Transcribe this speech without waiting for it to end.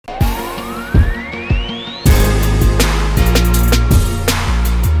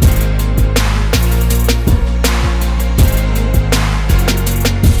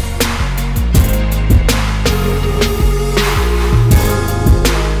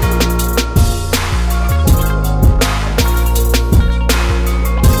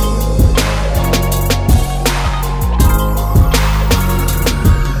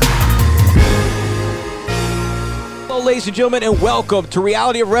and gentlemen, and welcome to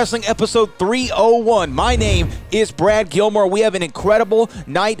Reality of Wrestling episode 301. My name is Brad Gilmore. We have an incredible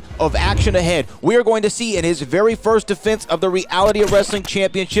night of action ahead. We are going to see in his very first defense of the Reality of Wrestling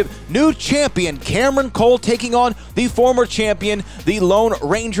Championship, new champion Cameron Cole taking on the former champion, the Lone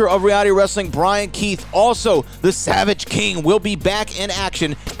Ranger of Reality Wrestling, Bryan Keith. Also, the Savage King will be back in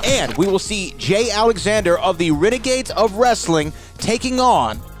action, and we will see Jay Alexander of the Renegades of Wrestling taking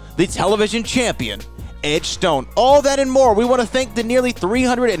on the television champion, Edge Stone. All that and more. We want to thank the nearly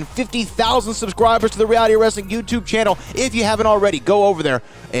 350,000 subscribers to the Reality Wrestling YouTube channel. If you haven't already, go over there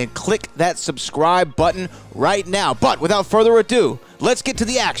and click that subscribe button right now. But without further ado, let's get to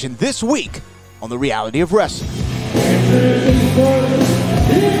the action this week on the Reality of Wrestling.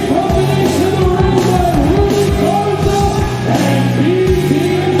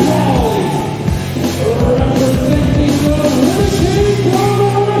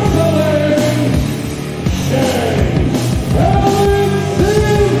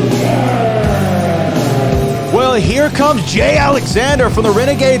 Here comes Jay Alexander from the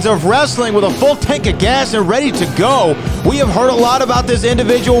Renegades of Wrestling with a full tank of gas and ready to go. We have heard a lot about this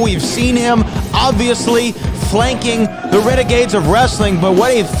individual. We've seen him obviously flanking the Renegades of Wrestling, but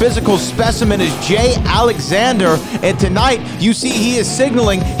what a physical specimen is Jay Alexander. And tonight, you see he is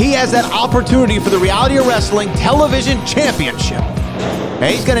signaling he has that opportunity for the Reality of Wrestling Television Championship. And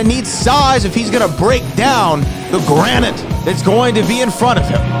he's going to need size if he's going to break down the granite that's going to be in front of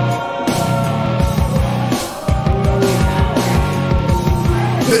him.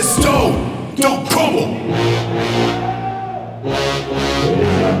 This stone don't crumble.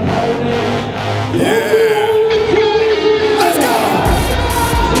 Yeah. Let's go.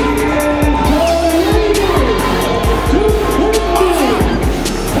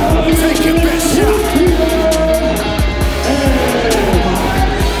 Take your best shot.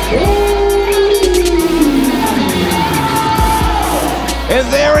 And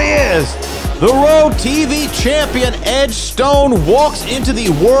there he is. The Road TV champion Edge Stone walks into the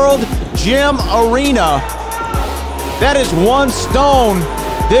World Gym Arena. That is one stone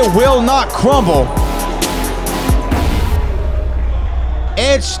that will not crumble.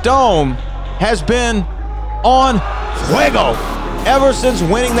 Edge Stone has been on fuego ever since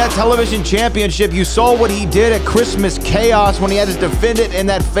winning that television championship. You saw what he did at Christmas Chaos when he had to defend it in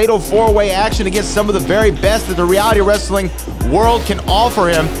that fatal four-way action against some of the very best that the Reality Wrestling world can offer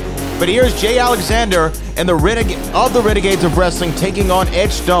him. But here's Jay Alexander and the Renegades of Wrestling taking on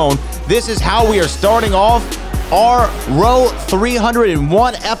Edge Stone. This is how we are starting off our Row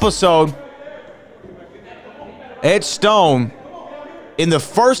 301 episode. Edge Stone in the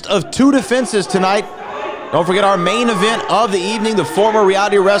first of two defenses tonight. Don't forget our main event of the evening, the former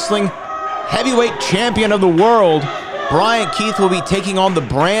Reality Wrestling heavyweight champion of the world, Bryan Keith, will be taking on the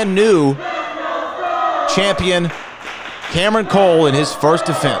brand new champion, Cameron Cole, in his first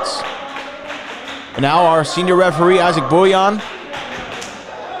defense. And now our senior referee, Isaac Bouillon,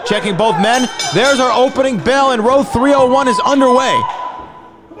 checking both men. There's our opening bell, and Row 301 is underway.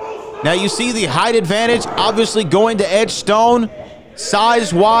 Now you see the height advantage obviously going to Edge Stone.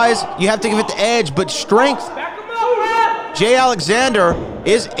 Size-wise, you have to give it to Edge, but strength, Jay Alexander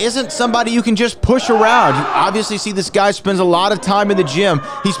isn't somebody you can just push around. You obviously see this guy spends a lot of time in the gym.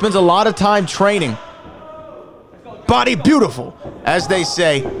 He spends a lot of time training. Body beautiful, as they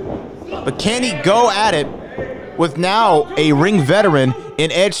say. But can he go at it with now a ring veteran in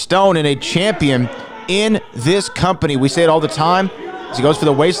Edge Stone and a champion in this company? We say it all the time. As he goes for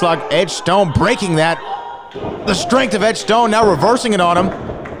the waistlock, Edge Stone breaking that. The strength of Edge Stone now reversing it on him.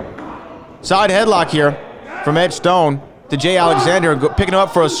 Side headlock here from Edge Stone to Jay Alexander, picking him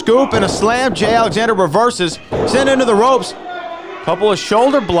up for a scoop and a slam. Jay Alexander reverses, sent into the ropes. Couple of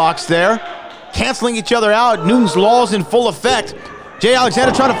shoulder blocks there, canceling each other out. Newton's Law's in full effect. Jay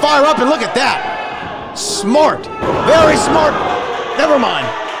Alexander trying to fire up, and look at that. Smart, very smart. Never mind,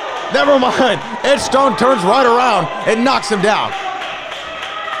 never mind. Edge Stone turns right around and knocks him down.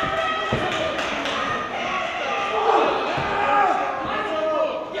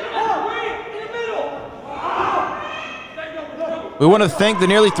 We want to thank the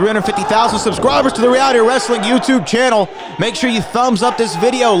nearly 350,000 subscribers to the Reality Wrestling YouTube channel. Make sure you thumbs up this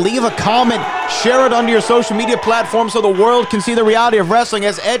video, leave a comment, share it onto your social media platforms so the world can see the Reality of Wrestling.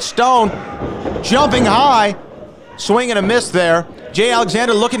 As Edge Stone jumping high, swing and a miss there. Jay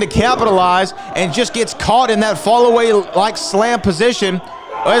Alexander looking to capitalize and just gets caught in that fall-away-like slam position.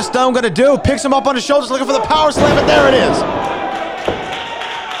 What is Stone going to do? Picks him up on his shoulders, looking for the power slam, and there it is.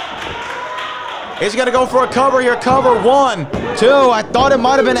 Is he going to go for a cover here? Cover 1, 2. I thought it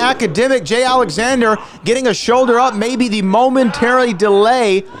might have been academic. Jay Alexander getting a shoulder up. Maybe the momentary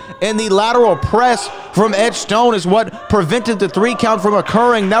delay in the lateral press from Edge Stone is what prevented the 3 count from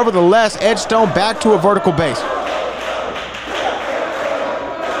occurring. Nevertheless, Edge Stone back to a vertical base.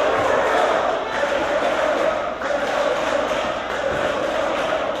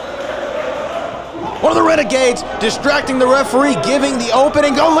 One of the Renegades distracting the referee, giving the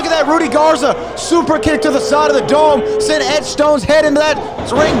opening. Oh, look at that, Rudy Garza. Super kick to the side of the dome. Sent Edge Stone's head into that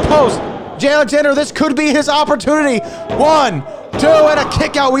ring post. Jay Alexander, this could be his opportunity. 1, 2, and a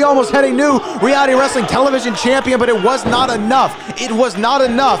kick out. We almost had a new reality wrestling television champion, but it was not enough. It was not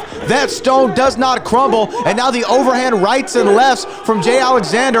enough. That Stone does not crumble, and now the overhand rights and lefts from Jay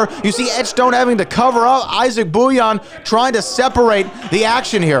Alexander. You see Edge Stone having to cover up. Isaac Bouillon trying to separate the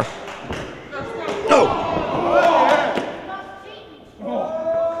action here. Oh.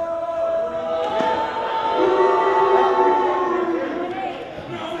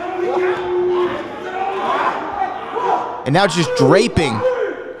 And now just draping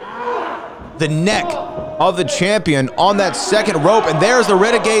the neck of the champion on that second rope. And there's the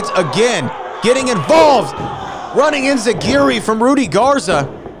Renegades again, getting involved. Running enziguri from Rudy Garza.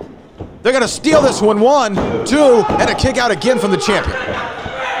 They're going to steal this one. 1, 2, and a kick out again from the champion.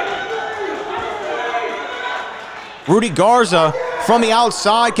 Rudy Garza from the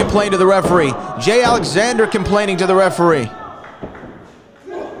outside complaining to the referee. Jay Alexander complaining to the referee.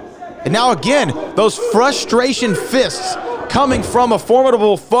 And now again, those frustration fists coming from a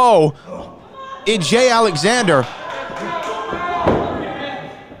formidable foe in Jay Alexander.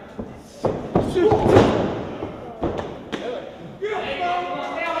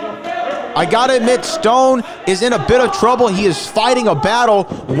 I gotta admit, Stone is in a bit of trouble. He is fighting a battle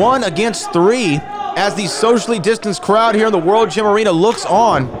 1 against 3 as the socially distanced crowd here in the World Gym Arena looks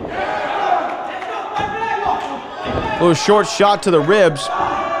on. A little short shot to the ribs.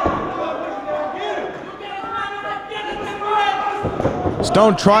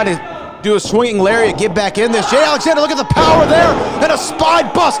 Stone trying to do a swinging lariat, get back in this. Jay Alexander, look at the power there, and a spine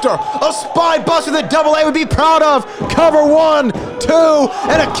buster. A spine buster that Double A would be proud of. Cover 1, 2,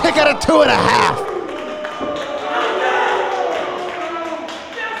 and a kick out of 2.5.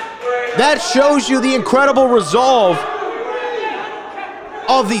 That shows you the incredible resolve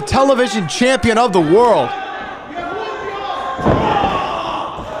of the television champion of the world.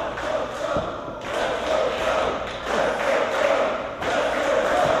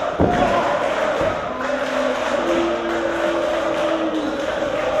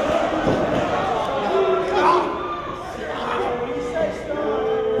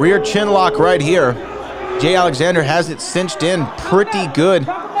 Rear chin lock right here. Jay Alexander has it cinched in pretty good.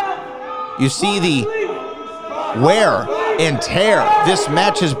 You see the wear and tear this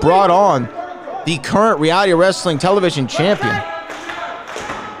match has brought on the current reality wrestling television champion.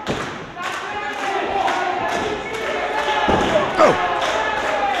 Oh.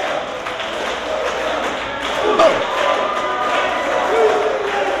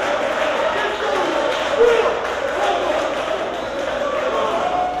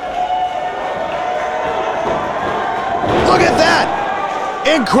 Look at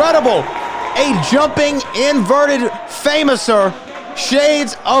that! Incredible! A jumping inverted famouser,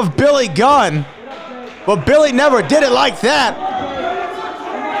 shades of Billy Gunn. But Billy never did it like that.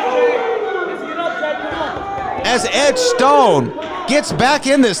 As Edge Stone gets back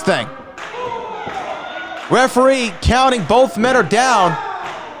in this thing. Referee counting, both men are down.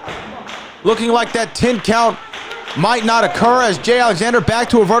 Looking like that 10 count might not occur as Jay Alexander back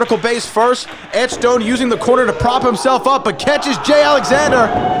to a vertical base first. Edge Stone using the corner to prop himself up, but catches Jay Alexander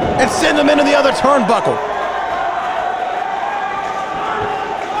and sends him into the other turnbuckle.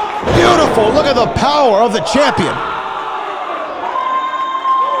 Beautiful, look at the power of the champion.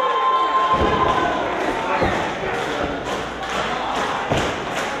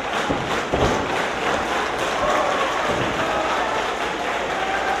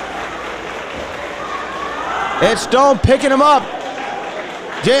 Edge Stone picking him up.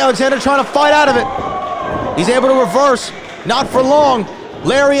 Jay Alexander trying to fight out of it. He's able to reverse. Not for long.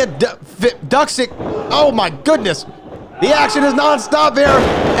 Lariat ducks it. Oh my goodness. The action is non-stop here.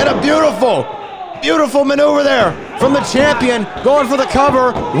 And a beautiful, beautiful maneuver there from the champion. Going for the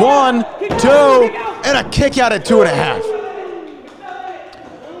cover. 1, 2, and a kick out at 2.5.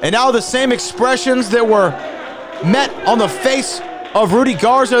 And now the same expressions that were met on the face of Rudy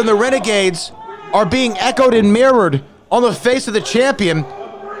Garza and the Renegades are being echoed and mirrored on the face of the champion,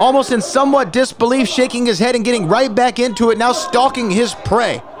 almost in somewhat disbelief, shaking his head and getting right back into it, now stalking his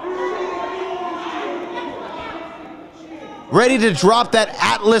prey. Ready to drop that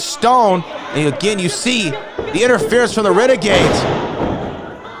Atlas Stone And again, you see the interference from the Renegades.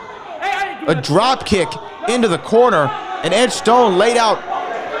 A drop kick into the corner, and Edge Stone laid out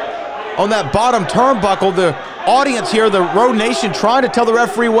on that bottom turnbuckle. The audience here, the Road Nation, trying to tell the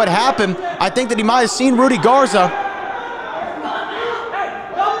referee what happened. I think that he might have seen Rudy Garza.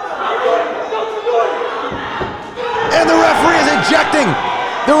 And the referee is ejecting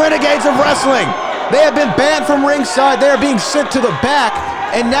the Renegades of Wrestling. They have been banned from ringside. They are being sent to the back,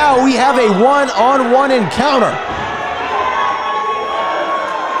 and now we have a one-on-one encounter.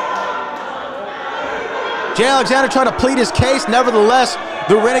 Jay Alexander trying to plead his case. Nevertheless,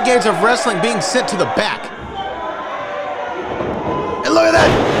 the Renegades of Wrestling being sent to the back. And look at that,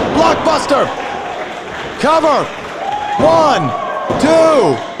 blockbuster. Cover, 1,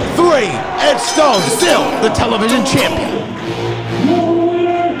 2, 3. Ed Stone still the television champion.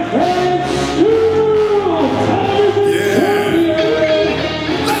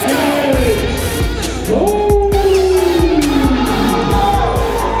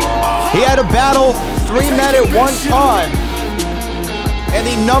 He had a battle 3 men at one time, and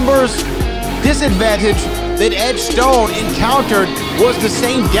the numbers disadvantage that Edge Stone encountered was the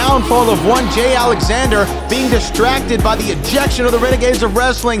same downfall of one Jay Alexander. Being distracted by the ejection of the Renegades of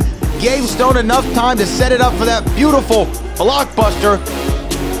Wrestling gave Stone enough time to set it up for that beautiful blockbuster.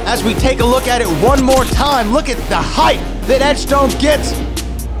 As we take a look at it one more time, look at the height that Edge Stone gets,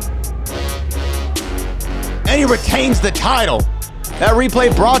 and he retains the title. That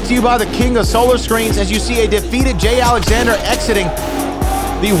replay brought to you by the King of Solar Screens, as you see a defeated Jay Alexander exiting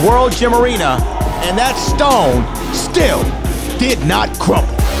the World Gym Arena, and that Stone still did not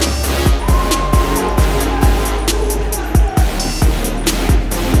crumble.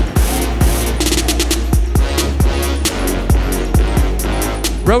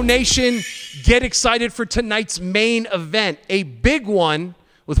 Road Nation, get excited for tonight's main event, a big one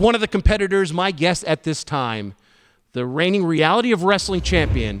with one of the competitors, my guest at this time, the reigning Reality of Wrestling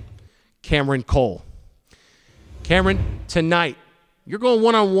champion, Cameron Cole. Cameron, tonight, you're going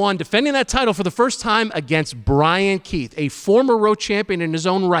one-on-one, defending that title for the first time against Bryan Keith, a former Road champion in his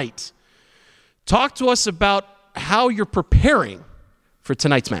own right. Talk to us about how you're preparing for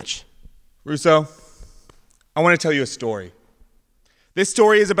tonight's match. Russo, I want to tell you a story. This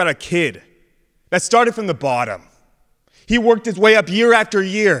story is about a kid that started from the bottom. He worked his way up year after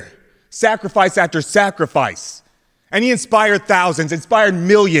year, sacrifice after sacrifice. And he inspired thousands, inspired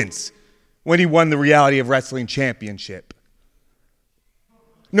millions when he won the Reality of Wrestling Championship.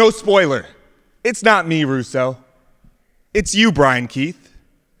 No spoiler, it's not me, Russo. It's you, Bryan Keith.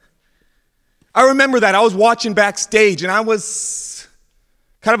 I remember that. I was watching backstage, and I was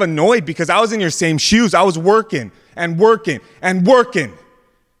kind of annoyed because I was in your same shoes. I was working and working and working.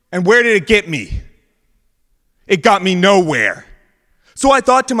 And where did it get me? It got me nowhere. So I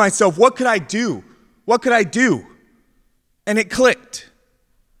thought to myself, what could I do? What could I do? And it clicked.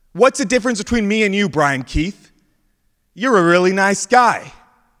 What's the difference between me and you, Bryan Keith? You're a really nice guy.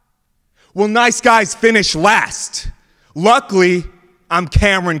 Well, nice guys finish last. Luckily, I'm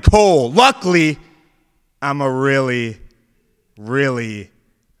Cameron Cole. Luckily, I'm a really, really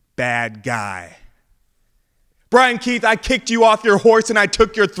bad guy. Bryan Keith, I kicked you off your horse and I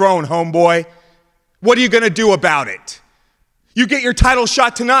took your throne, homeboy. What are you going to do about it? You get your title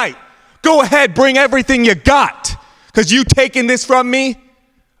shot tonight. Go ahead, bring everything you got. Because you taking this from me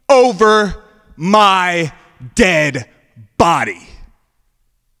over my dead body.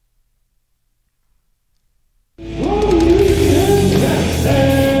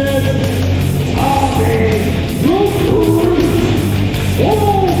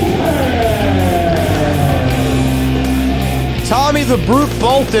 Tommy the Brute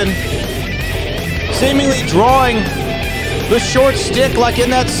Bolton seemingly drawing the short stick like in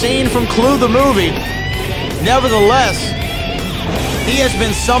that scene from Clue the movie. Nevertheless, he has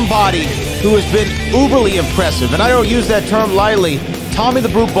been somebody who has been uberly impressive, and I don't use that term lightly. Tommy the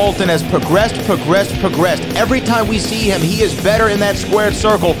Brute Bolton has progressed. Every time we see him, he is better in that squared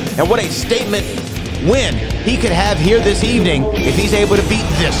circle, and what a statement win he could have here this evening if he's able to beat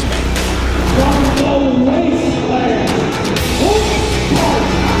this man.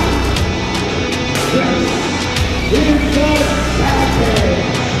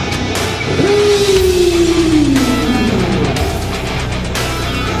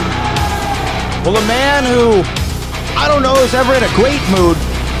 Well, a man who, I don't know, is ever in a great mood,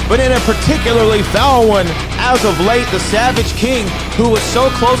 but in a particularly foul one as of late, the Savage King, who was so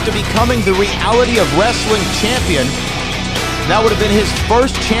close to becoming the Reality of Wrestling champion. That would have been his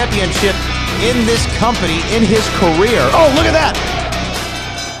first championship in this company, in his career. Oh, look at that!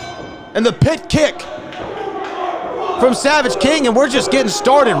 And the pit kick from Savage King, and we're just getting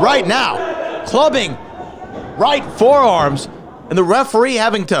started right now. clubbing right forearms, and the referee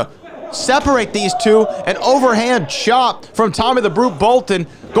having to separate these two. An overhand chop from Tommy the Brute Bolton,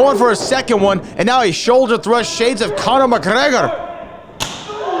 going for a second one, and now a shoulder thrust, shades of Conor McGregor.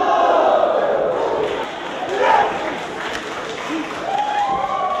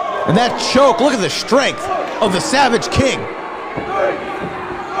 And that choke, look at the strength of the Savage King.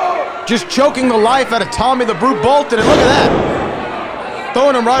 Just choking the life out of Tommy the Brute Bolton, and look at that.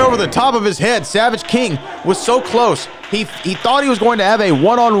 Throwing him right over the top of his head. Savage King was so close. He thought he was going to have a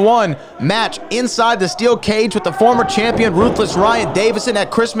one-on-one match inside the steel cage with the former champion Ruthless Ryan Davison at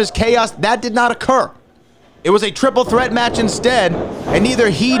Christmas Chaos. That did not occur. It was a triple threat match instead, and neither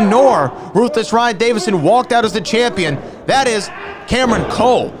he nor Ruthless Ryan Davison walked out as the champion. That is Cameron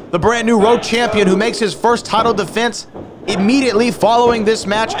Cole, the brand new road champion who makes his first title defense immediately following this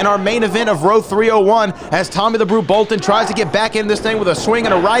match in our main event of Row 301, as Tommy the Brute Bolton tries to get back in this thing with a swing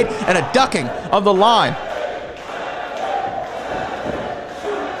and a right and a ducking of the line.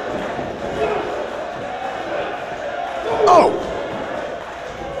 Oh!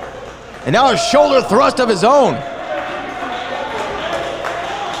 And now a shoulder thrust of his own.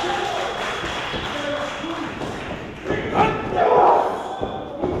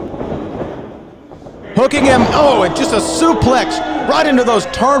 Hooking him, oh, and just a suplex right into those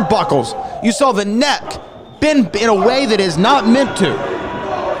turnbuckles. You saw the neck bend in a way that is not meant to.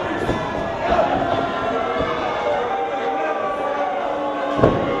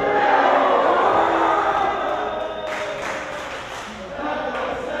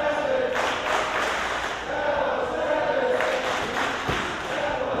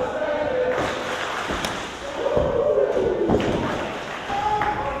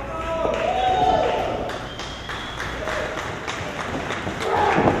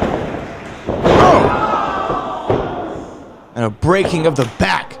 And a breaking of the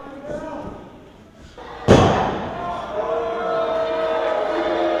back.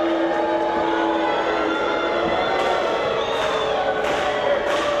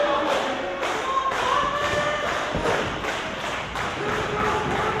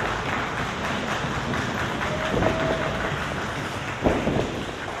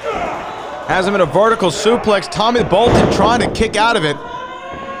 Has him in a vertical suplex. Tommy Bolton trying to kick out of it.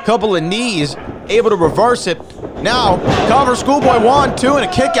 Couple of knees, able to reverse it. Now, cover Schoolboy 1, 2, and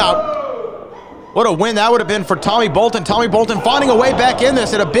a kick out. What a win that would have been for Tommy Bolton. Tommy Bolton finding a way back in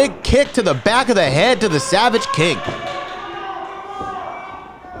this, and a big kick to the back of the head to the Savage King.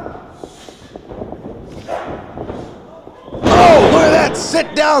 Oh, look at that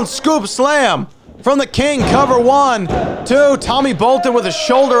sit-down scoop slam from the King. Cover 1, 2. Tommy Bolton with a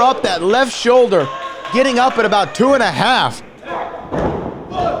shoulder up, that left shoulder, getting up at about 2.5.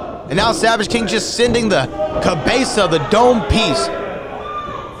 And now Savage King just sending the cabeza, the dome piece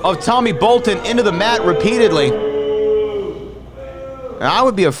of Tommy Bolton into the mat repeatedly. And I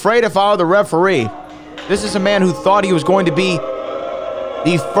would be afraid if I were the referee. This is a man who thought he was going to be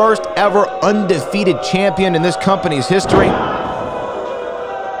the first ever undefeated champion in this company's history.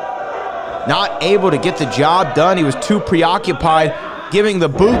 Not able to get the job done. He was too preoccupied giving the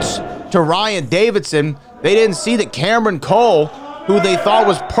boots to Ryan Davison. They didn't see that Cameron Cole, who they thought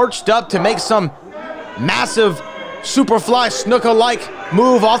was perched up to make some massive Superfly Snuka-like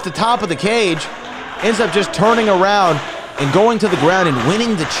move off the top of the cage, ends up just turning around and going to the ground and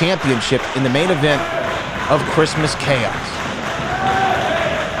winning the championship in the main event of Christmas Chaos.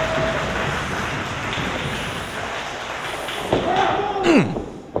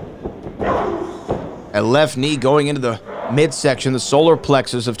 A left knee going into the midsection, the solar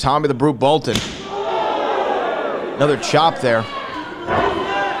plexus of Tommy the Brute Bolton. Another chop there.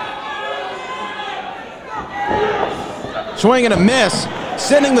 Swing and a miss,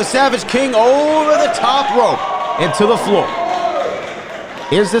 sending the Savage King over the top rope into the floor.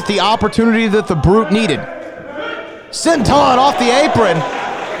 Is this the opportunity that the Brute needed? Senton off the apron,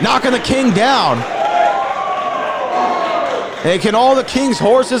 knocking the King down. And can all the King's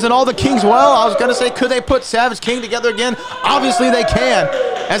horses and all the King's, well, I was going to say, could they put Savage King together again? Obviously they can,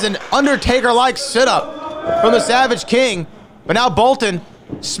 as an Undertaker-like sit-up from the Savage King. But now Bolton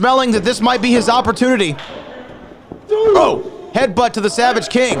smelling that this might be his opportunity. Oh, headbutt to the Savage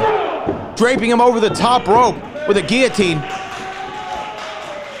King, draping him over the top rope with a guillotine.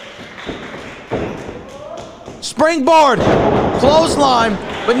 Springboard, clothesline,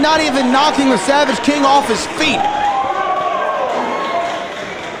 but not even knocking the Savage King off his feet.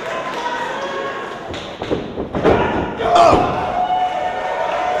 Oh!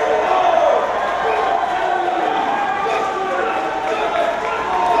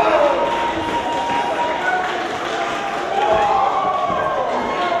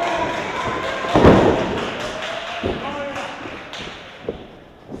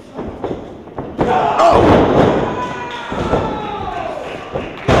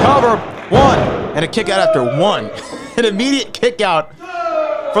 kick out after one. An immediate kick out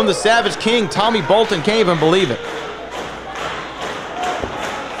from the Savage King. Tommy Bolton can't even believe it.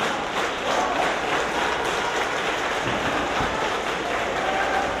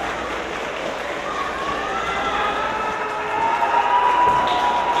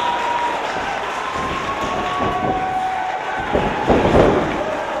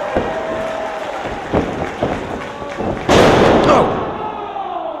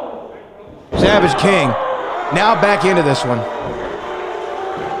 Savage King now back into this one.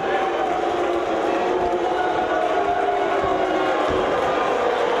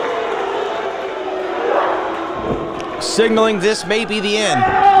 Signaling this may be the end.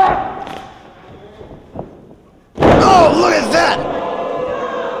 Oh, look at that!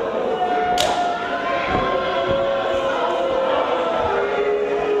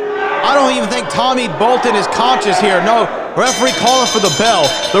 I don't even think Tommy Bolton is conscious here. No, referee calling for the bell.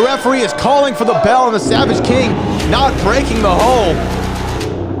 The referee is calling for the bell, and the Savage King not breaking the hold.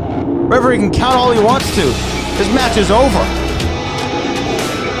 Referee can count all he wants to. This match is over.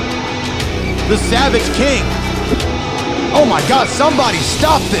 The Savage King. Oh my God, somebody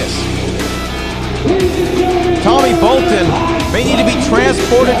stop this. Tommy Bolton may need to be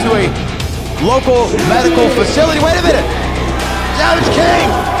transported to a local medical facility. Wait a minute. Savage King.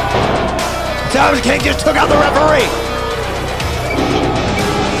 Savage King just took out the referee.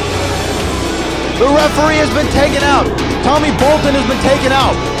 The referee has been taken out. Tommy Bolton has been taken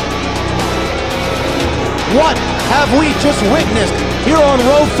out. What have we just witnessed here on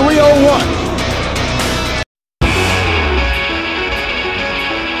row 301?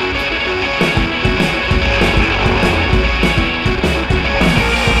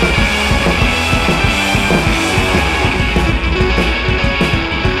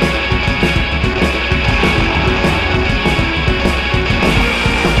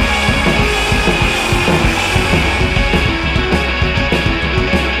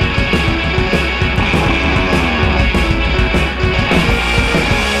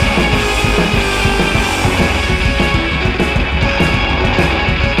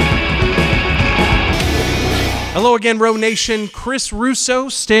 Hello again, Row Nation. Chris Russo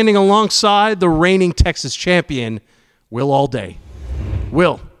standing alongside the reigning Texas champion, Will Allday.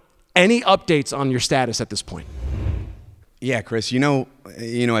 Will, any updates on your status at this point? Yeah, Chris, you know,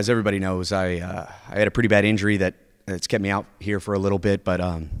 as everybody knows, I had a pretty bad injury that's kept me out here for a little bit, but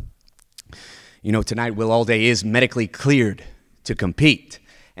tonight Will Allday is medically cleared to compete.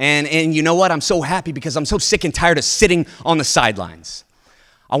 And you know what? I'm so happy because I'm so sick and tired of sitting on the sidelines.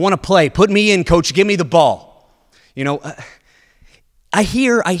 I want to play. Put me in, coach. Give me the ball. You know, I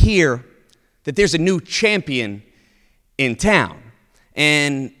hear that there's a new champion in town,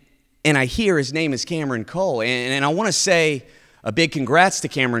 and I hear his name is Cameron Cole, and I want to say a big congrats to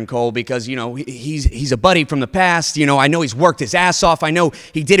Cameron Cole because, you know, he's a buddy from the past. You know, I know he's worked his ass off. I know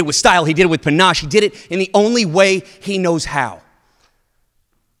he did it with style. He did it with panache. He did it in the only way he knows how,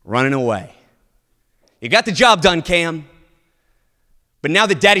 running away. You got the job done, Cam, but now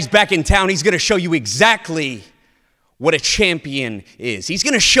that Daddy's back in town, he's going to show you exactly what a champion is. He's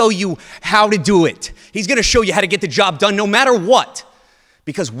going to show you how to do it. He's going to show you how to get the job done no matter what.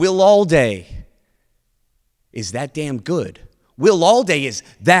 Because Will Allday is that damn good. Will Allday is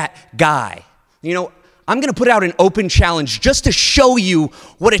that guy. You know, I'm going to put out an open challenge just to show you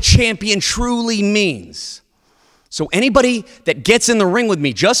what a champion truly means. So anybody that gets in the ring with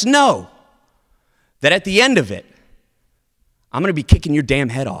me, just know that at the end of it, I'm going to be kicking your damn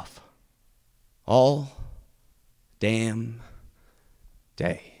head off. All damn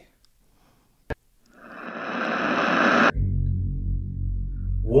day.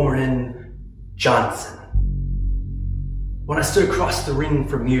 Warren Johnson. When I stood across the ring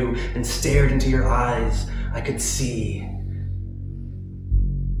from you and stared into your eyes, I could see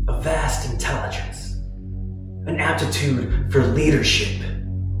a vast intelligence, an aptitude for leadership.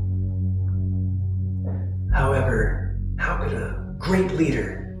 However, how could a great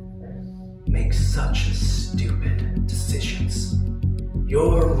leader make such stupid decisions?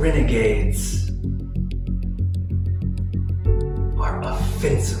 Your renegades are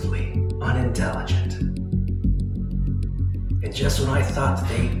offensively unintelligent. And just when I thought that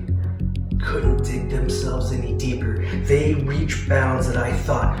they couldn't dig themselves any deeper, they reached bounds that I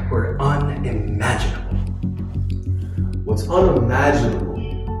thought were unimaginable. What's unimaginable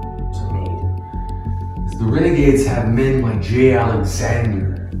to me is the Renegades have men like Jay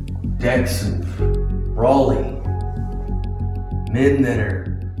Alexander, Dex and Brawley, men that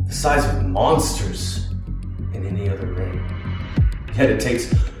are the size of monsters in any other ring. Yet it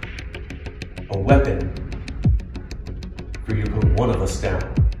takes a weapon for you to put one of us down.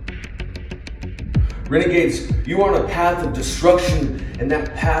 Renegades, you are on a path of destruction, and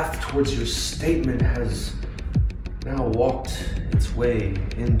that path towards your statement has now walked its way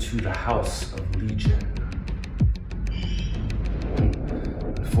into the House of Legion.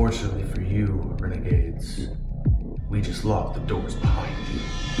 Unfortunately for you, Renegades, we just locked the doors behind you.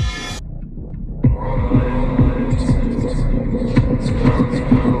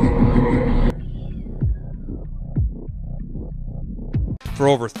 For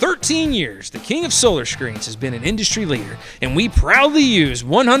over 13 years, the King of Solar Screens has been an industry leader, and we proudly use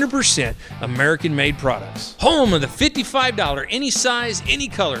 100% American-made products. Home of the $55 any size, any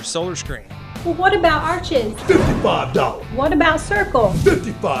color solar screen. Well, what about arches? $55. What about circles?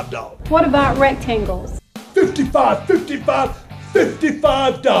 $55. What about rectangles?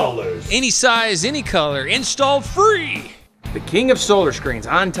 $55. Any size, any color, installed free. The King of Solar Screens,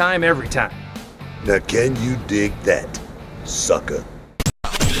 on time, every time. Now can you dig that, sucker?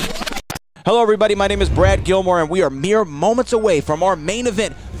 Hello, everybody. My name is Brad Gilmore, and we are mere moments away from our main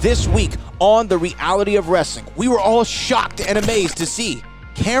event this week on The Reality of Wrestling. We were all shocked and amazed to see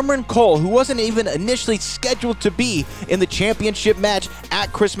Cameron Cole, who wasn't even initially scheduled to be in the championship match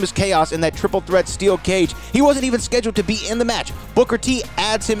at Christmas Chaos in that triple threat steel cage. He wasn't even scheduled to be in the match. Booker T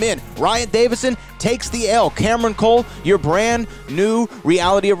adds him in. Ryan Davison takes the L. Cameron Cole, your brand new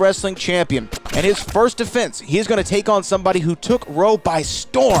Reality of Wrestling champion. And his first defense, he is going to take on somebody who took Raw by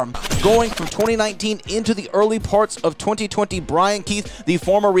storm going from 2019 into the early parts of 2020. Bryan Keith, the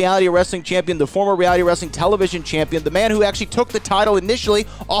former Reality of Wrestling champion, the former Reality of Wrestling television champion, the man who actually took the title initially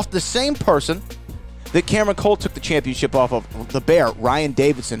off the same person that Cameron Cole took the championship off of, the Bear, Ryan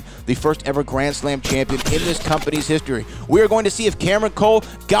Davison, the first ever Grand Slam champion in this company's history. We are going to see if Cameron Cole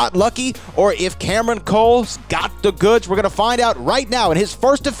got lucky or if Cameron Cole's got the goods. We're going to find out right now in his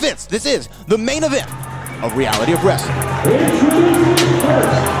first defense. This is the main event of Reality of Wrestling.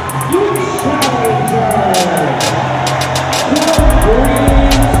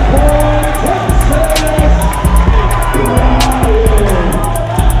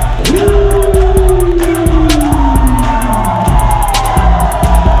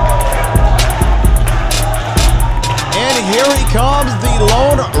 Comes the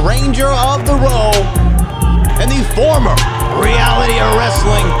Lone Ranger of the Row and the former Reality of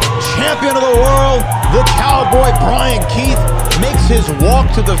Wrestling champion of the world, the Cowboy Bryan Keith, makes his walk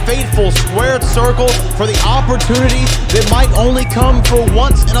to the fateful squared circle for the opportunity that might only come for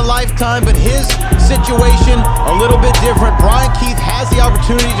once in a lifetime, but his situation a little bit different. Bryan Keith has the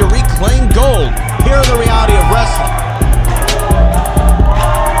opportunity to reclaim gold here in the Reality of Wrestling.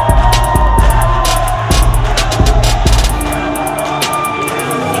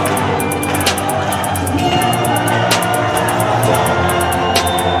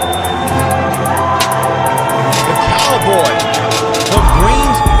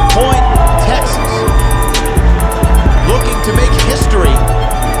 To make history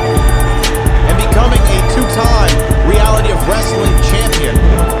and becoming a two-time Reality of Wrestling champion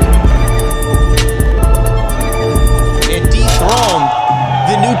and dethrone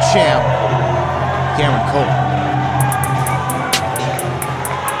the new champ, Cameron Cole.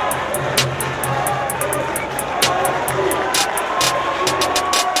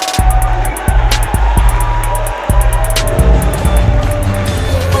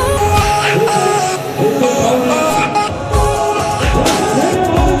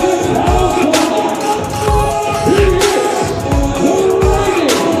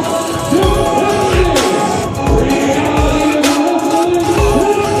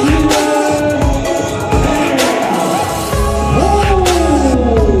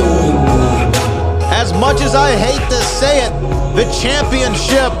 Much as I hate to say it, the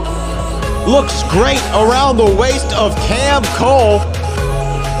championship looks great around the waist of Cam Cole.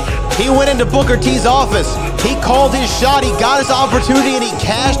 He went into Booker T's office. He called his shot. He got his opportunity and he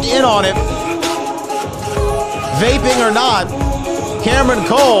cashed in on it. Vaping or not, Cameron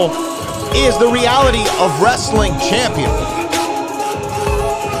Cole is the Reality of Wrestling champion.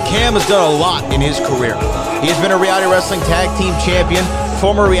 Cam has done a lot in his career. He has been a Reality Wrestling Tag Team champion,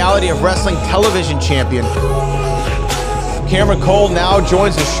 former Reality of Wrestling television champion. Cameron Cole now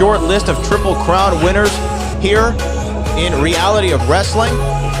joins the short list of Triple Crown winners here in Reality of Wrestling.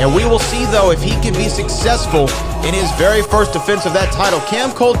 And we will see, though, if he can be successful in his very first defense of that title.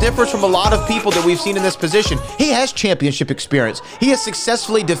 Cam Cole differs from a lot of people that we've seen in this position. He has championship experience. He has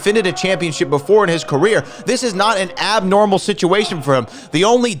successfully defended a championship before in his career. This is not an abnormal situation for him. The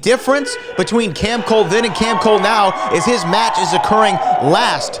only difference between Cam Cole then and Cam Cole now is his match is occurring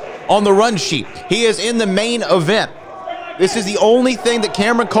last on the run sheet. He is in the main event. This is the only thing that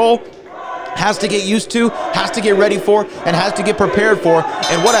Cameron Cole has to get used to, has to get ready for, and has to get prepared for.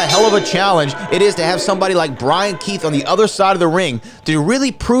 And what a hell of a challenge it is to have somebody like Bryan Keith on the other side of the ring to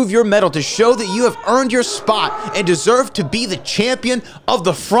really prove your mettle, to show that you have earned your spot and deserve to be the champion of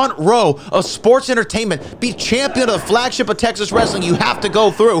the front row of sports entertainment, be champion of the flagship of Texas wrestling. You have to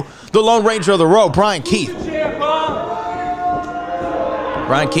go through the Lone Ranger of the Row, Bryan Keith.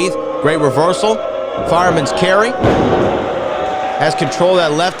 Bryan Keith, great reversal, fireman's carry. Has control of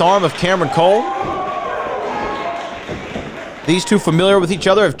that left arm of Cameron Cole. These two familiar with each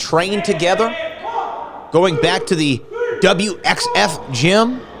other, have trained together, going back to the WXF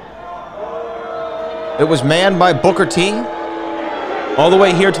gym. It was manned by Booker T. All the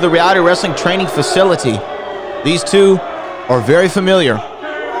way here to the Reality Wrestling training facility. These two are very familiar.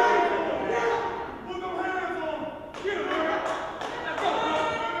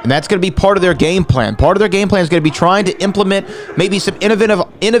 And that's going to be part of their game plan. Part of their game plan is going to be trying to implement maybe some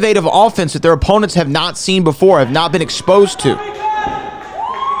innovative offense that their opponents have not seen before, have not been exposed to.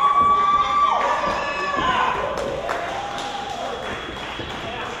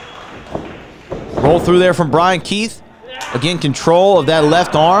 Roll through there from Bryan Keith. Again, control of that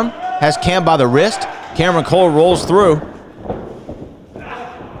left arm. Has Cam by the wrist. Cameron Cole rolls through.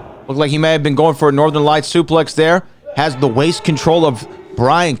 Looked like he may have been going for a Northern Lights suplex there. Has the waist control of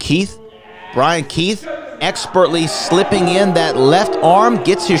Bryan Keith. Bryan Keith expertly slipping in that left arm,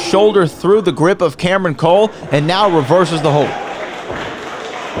 gets his shoulder through the grip of Cameron Cole, and now reverses the hold.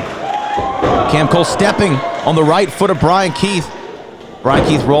 Cam Cole stepping on the right foot of Bryan Keith. Bryan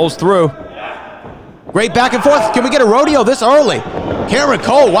Keith rolls through. Great back and forth. Can we get a rodeo this early? Cameron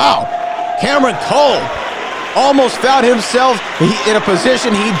Cole, wow. Cameron Cole almost found himself in a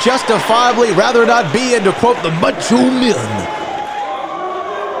position he justifiably rather not be in, to quote the Macho Men.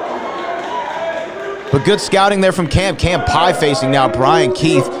 But good scouting there from Cam. Cam pie facing now Bryan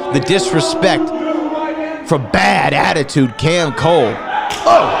Keith. The disrespect from bad attitude Cam Cole.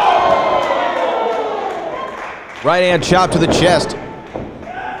 Oh! Right hand chop to the chest.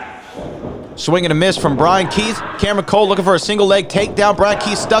 Swing and a miss from Bryan Keith. Cameron Cole looking for a single leg takedown. Bryan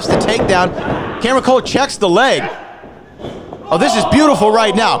Keith stuffs the takedown. Cameron Cole checks the leg. Oh, this is beautiful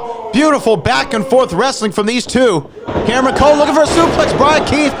right now. Beautiful back and forth wrestling from these two. Cameron Cole looking for a suplex. Bryan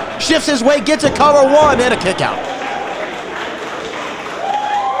Keith shifts his weight, gets a cover one, and a kick out.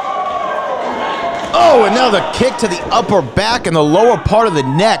 Oh, and now the kick to the upper back and the lower part of the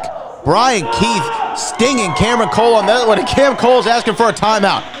neck. Bryan Keith stinging Cameron Cole on that one, and Cam Cole's asking for a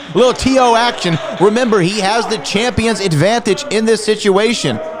timeout. A little TO action. Remember, he has the champion's advantage in this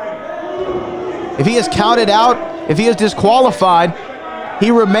situation. If he is counted out, if he is disqualified,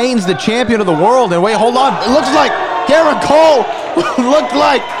 he remains the champion of the world. And wait, hold on. It looks like Cameron Cole looked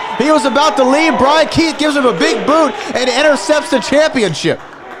like he was about to leave. Bryan Keith gives him a big boot and intercepts the championship.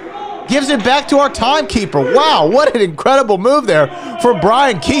 Gives it back to our timekeeper. Wow, what an incredible move there for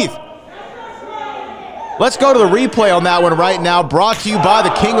Bryan Keith. Let's go to the replay on that one right now. Brought to you by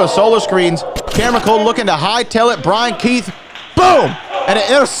the King of Solar Screens. Cameron Cole looking to hightail it. Bryan Keith, boom! And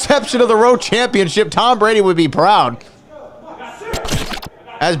an interception of the Road Championship. Tom Brady would be proud.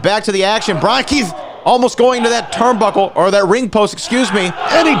 As back to the action, Bryan Keith almost going to that turnbuckle, or that ring post, excuse me,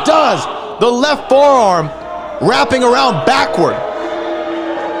 and he does. The left forearm wrapping around backward.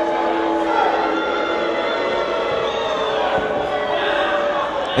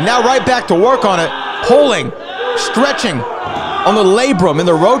 And now right back to work on it, pulling, stretching on the labrum in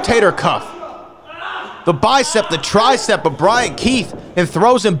the rotator cuff. The bicep, the tricep of Bryan Keith, and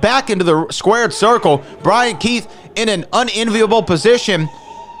throws him back into the squared circle. Bryan Keith in an unenviable position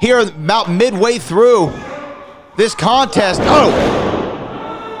here about midway through this contest. Oh!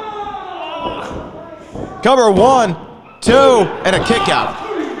 Cover 1, 2, and a kick out.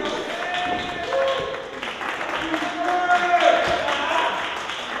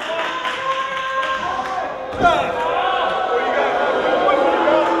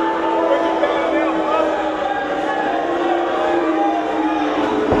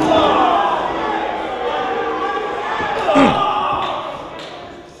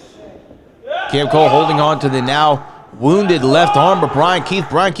 Cam Cole holding on to the now wounded left arm of Bryan Keith.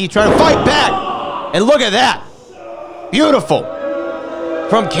 Bryan Keith trying to fight back. And look at that. Beautiful.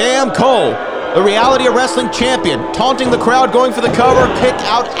 From Cam Cole, the Reality of Wrestling champion, taunting the crowd, going for the cover, kick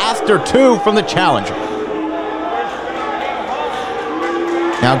out after 2 from the challenger.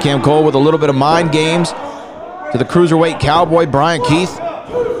 Now Cam Cole with a little bit of mind games to the cruiserweight cowboy Bryan Keith.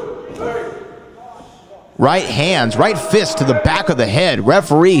 Right hands, right fist to the back of the head.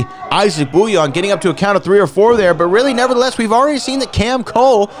 Referee Isaac Bouillon getting up to a count of 3 or 4 there, but really, nevertheless, we've already seen that Cam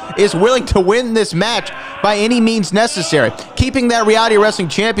Cole is willing to win this match by any means necessary. Keeping that Reality Wrestling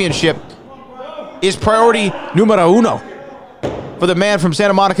Championship is priority numero uno for the man from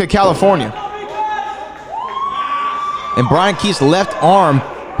Santa Monica, California. And Bryan Keith's left arm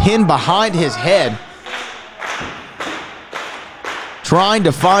pinned behind his head, trying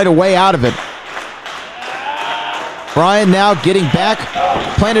to find a way out of it. Bryan now getting back,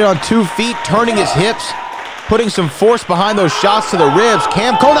 planted on 2 feet, turning his hips, putting some force behind those shots to the ribs.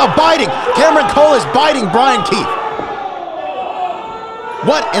 Cam Cole now biting. Cameron Cole is biting Bryan Keith.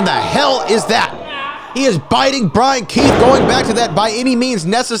 What in the hell is that? He is biting Bryan Keith, going back to that by any means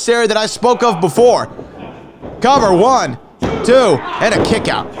necessary that I spoke of before. Cover, 1, 2, and a kick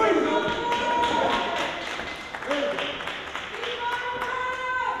out.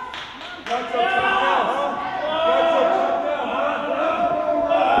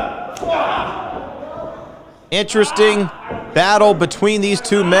 Interesting battle between these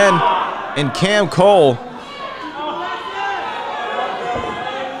two men and Cam Cole.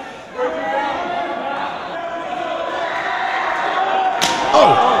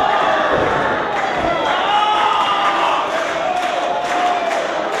 Oh!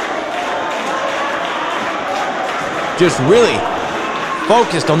 Just really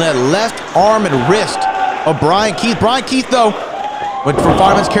focused on that left arm and wrist of Bryan Keith. Bryan Keith, though, went for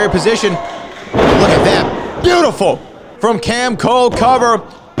fireman's carry position. Look at that. Beautiful from Cam Cole. Cover,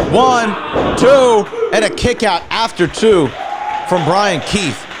 1, 2, and a kick out after 2 from Bryan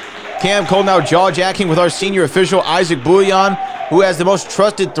Keith. Cam Cole now jaw-jacking with our senior official, Isaac Bouillon, who has the most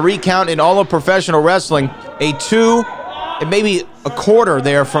trusted 3 count in all of professional wrestling. A 2 and maybe a quarter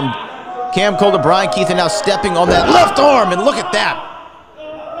there from Cam Cole to Bryan Keith, and now stepping on that left arm, and look at that.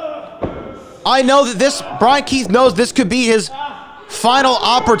 I know that Bryan Keith knows this could be his final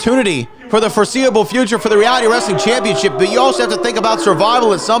opportunity for the foreseeable future for the Reality Wrestling Championship, but you also have to think about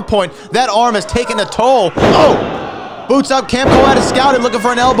survival at some point. That arm has taken a toll. Oh! Boots up, Cam Cole had it scouted, looking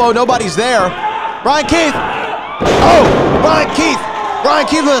for an elbow, nobody's there. Bryan Keith! Oh! Bryan Keith! Bryan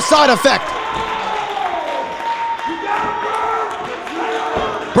Keith with a side effect.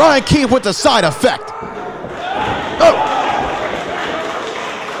 Bryan Keith with the side effect. Oh!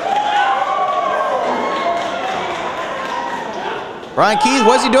 Bryan Keith,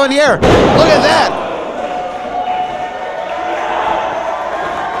 what's he doing here? Look at that!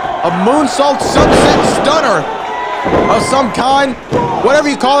 A moonsault sunset stunner of some kind, whatever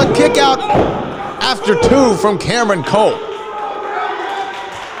you call it, kick out after 2 from Cameron Cole.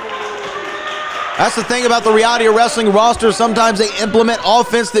 That's the thing about the Reality of Wrestling roster. Sometimes they implement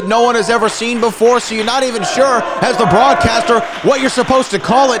offense that no one has ever seen before, so you're not even sure, as the broadcaster, what you're supposed to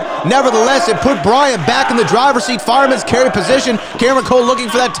call it. Nevertheless, it put Bryan back in the driver's seat, fireman's carry position. Cameron Cole looking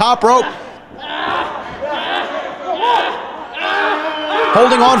for that top rope.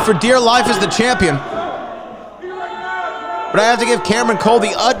 Holding on for dear life as the champion. But I have to give Cameron Cole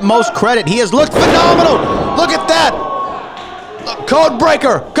the utmost credit. He has looked phenomenal. Look at that. Code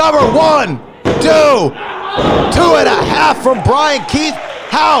breaker. Cover, 1, 2, 2.5 from Bryan Keith.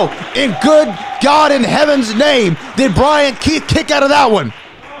 How in good God in heaven's name did Bryan Keith kick out of that one?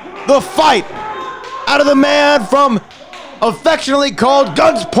 The fight out of the man from affectionately called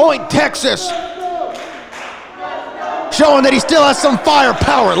Guns Point, Texas. Showing that he still has some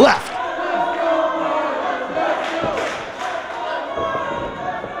firepower left.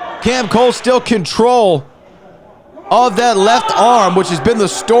 Cam Cole still control of that left arm, which has been the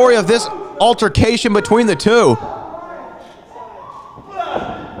story of this altercation between the two.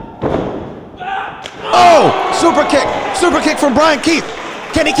 Oh, super kick from Bryan Keith.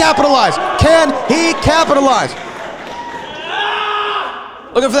 Can he capitalize? Can he capitalize?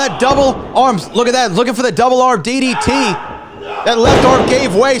 Looking for that double arms. Look at that, looking for the double arm DDT. That left arm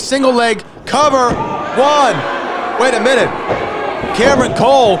gave way, single leg, cover, 1. Wait a minute. Cameron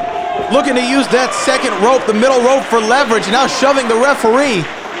Cole looking to use that second rope, the middle rope, for leverage, now shoving the referee.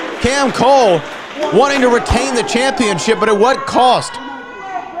 Cam Cole wanting to retain the championship, but at what cost?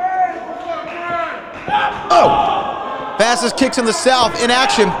 Oh! Fastest kicks in the South in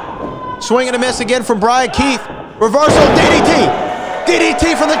action. Swing and a miss again from Bryan Keith. Reversal DDT.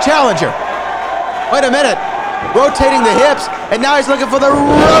 DDT from the challenger. Wait a minute. Rotating the hips, and now he's looking for the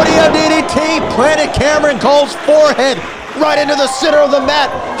rodeo DDT. Planted Cameron Cole's forehead right into the center of the mat.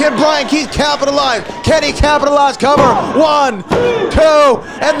 Can Bryan Keith capitalize? Can he capitalize? Cover, 1, 2,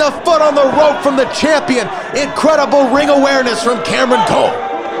 and the foot on the rope from the champion. Incredible ring awareness from Cameron Cole.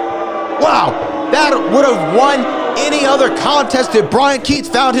 Wow, that would have won any other contest that Bryan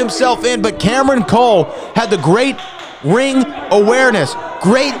Keith found himself in, but Cameron Cole had the great ring awareness,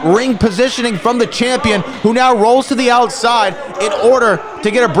 great ring positioning from the champion, who now rolls to the outside in order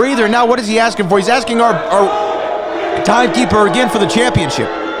to get a breather. Now what is he asking for? He's asking our timekeeper again for the championship.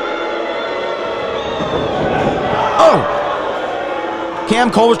 Cam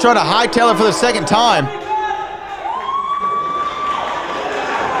Cole was trying to hightail it for the second time.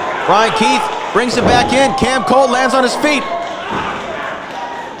 Bryan Keith brings it back in. Cam Cole lands on his feet.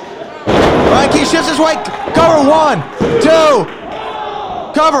 Bryan Keith shifts his weight. Cover 1, 2.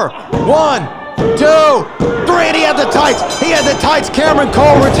 Cover 1, 2, 3. And he had the tights. He had the tights. Cameron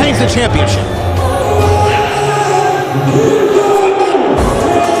Cole retains the championship.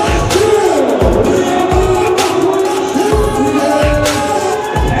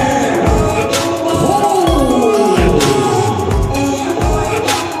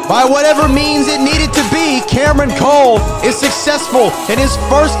 By whatever means it needed to be, Cameron Cole is successful in his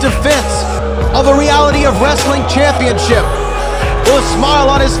first defense of the Reality of Wrestling Championship. With a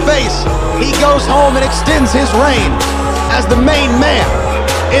smile on his face, he goes home and extends his reign as the main man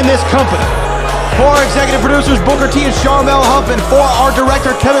in this company. For our executive producers Booker T and Charmel Huff, and for our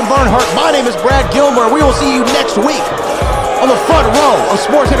director Kevin Bernhardt, my name is Brad Gilmore. We will see you next week on the front row of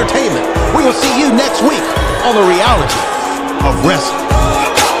sports entertainment. We will see you next week on the Reality of Wrestling.